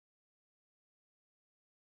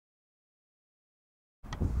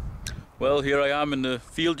Well, here I am in the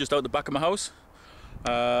field just out the back of my house.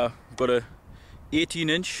 I've got a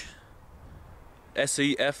 18-inch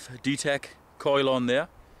S.E.F. Detech coil on there.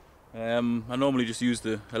 I normally just use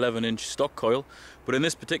the 11-inch stock coil, but in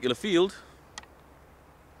this particular field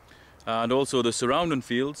and also the surrounding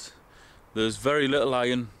fields, there's very little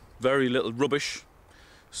iron, very little rubbish,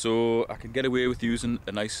 so I can get away with using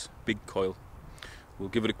a nice big coil. We'll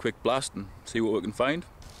give it a quick blast and see what we can find.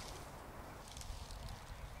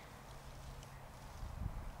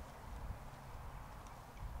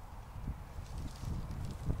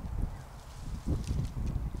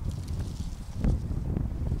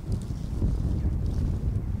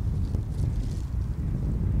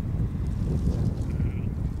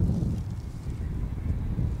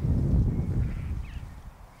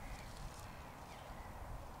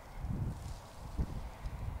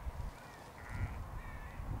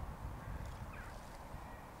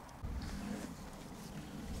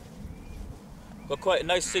 Got quite a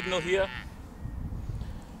nice signal here.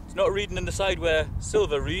 It's not reading in the side where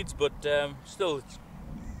silver reads, but still, it's,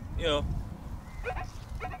 you know, it's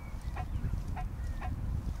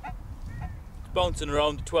bouncing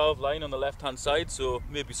around the 12 line on the left hand side, so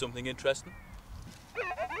maybe something interesting.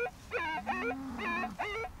 And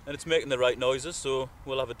it's making the right noises, so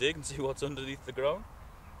we'll have a dig and see what's underneath the ground.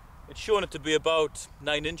 It's showing it to be about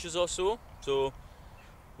 9 inches or so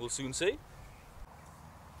we'll soon see.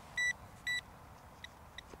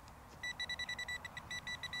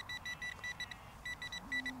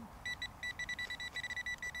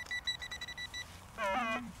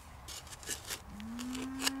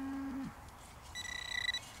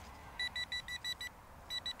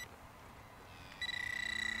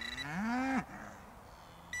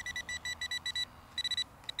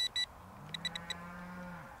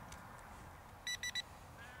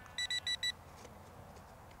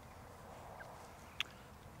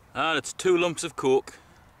 And it's 2 lumps of coke.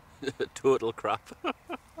 Total crap.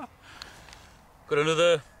 Got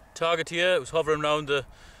another target here. It was hovering around the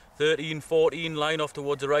 13-14 line off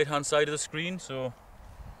towards the right hand side of the screen, so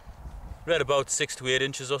right about 6 to 8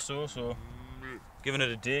 inches or so giving it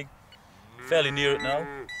a dig. Fairly near it now.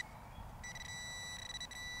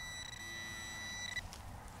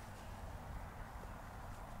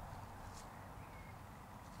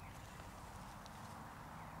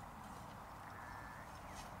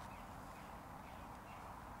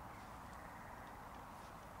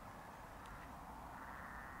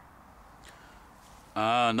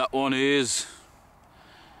 And that one is,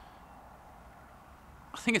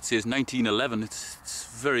 I think it says 1911. It's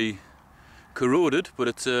very corroded, but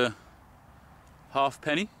it's a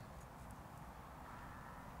halfpenny.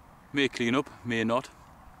 May clean up, may not.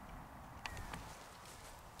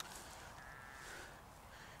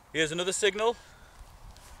 Here's another signal.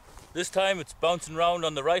 This time it's bouncing around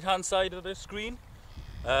on the right hand side of the screen.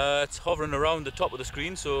 It's hovering around the top of the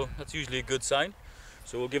screen, so that's usually a good sign.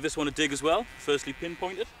 So we'll give this one a dig as well. Firstly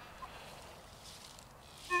pinpoint it.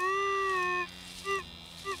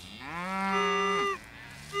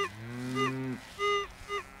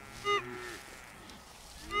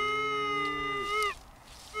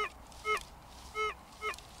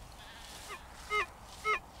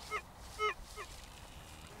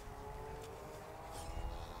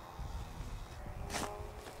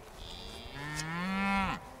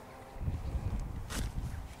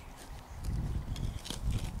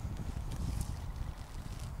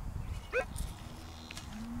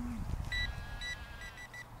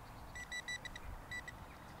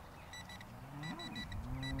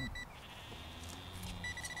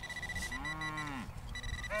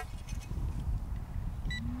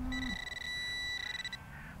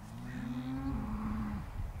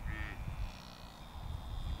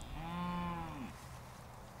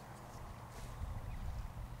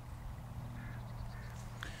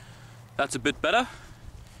 That's a bit better.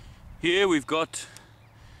 Here we've got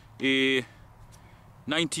a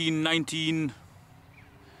 1919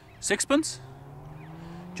 sixpence,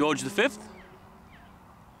 George V.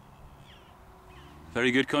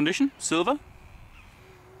 Very good condition, silver.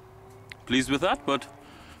 Pleased with that, but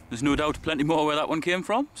there's no doubt plenty more where that one came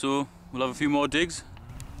from, so we'll have a few more digs.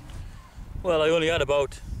 Well, I only had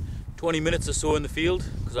about 20 minutes or so in the field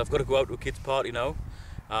because I've got to go out to a kid's party now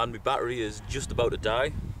and my battery is just about to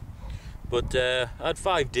die. But I had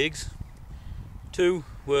 5 digs. 2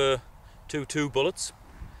 were 2 bullets.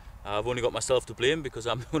 I've only got myself to blame because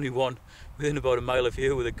I'm the only one within about a mile of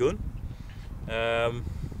here with a gun.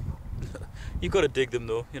 You've got to dig them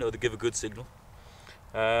though, you know, they give a good signal.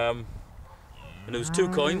 And there was 2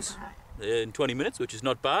 coins in 20 minutes, which is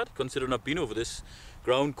not bad considering I've been over this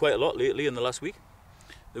ground quite a lot lately in the last week.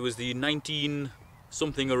 There was the 19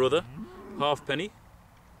 something or other, halfpenny.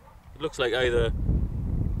 It looks like either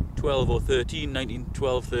 12 or 13,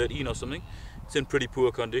 1912, 13 or something. It's in pretty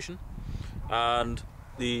poor condition. And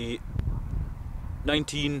the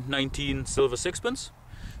 1919 silver sixpence,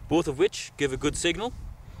 both of which give a good signal.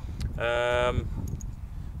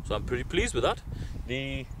 So I'm pretty pleased with that.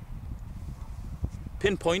 The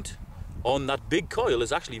pinpoint on that big coil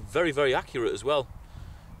is actually very, very accurate as well.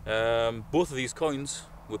 Both of these coins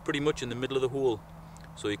were pretty much in the middle of the hole,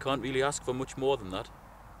 so you can't really ask for much more than that.